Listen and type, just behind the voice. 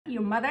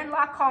Your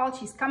mother-in-law called,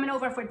 she's coming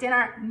over for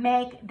dinner,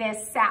 make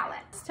this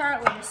salad. Start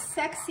with a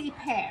sexy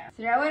pear.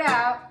 Throw it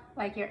out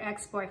like your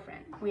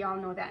ex-boyfriend. We all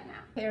know that now.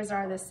 Pears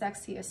are the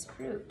sexiest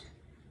fruit.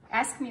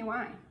 Ask me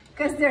why.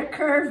 Because they're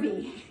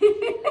curvy.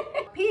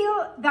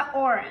 Peel the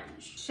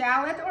orange.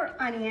 Shallot or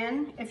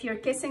onion. If you're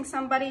kissing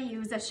somebody,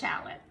 use a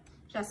shallot.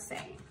 Just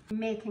saying.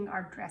 Making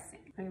our dressing.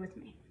 Are you with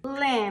me?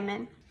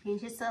 Lemon.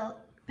 Pinch of salt.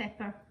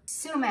 Pepper.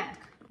 Sumac.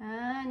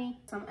 Honey.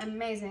 Some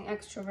amazing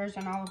extra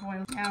virgin olive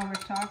oil. Now we're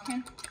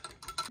talking.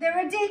 The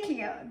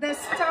radicchio, the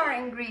star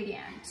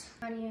ingredient.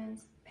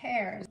 Onions.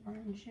 Pears,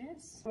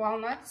 oranges,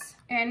 walnuts,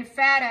 and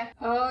feta.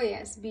 Oh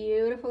yes,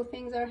 beautiful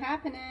things are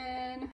happening.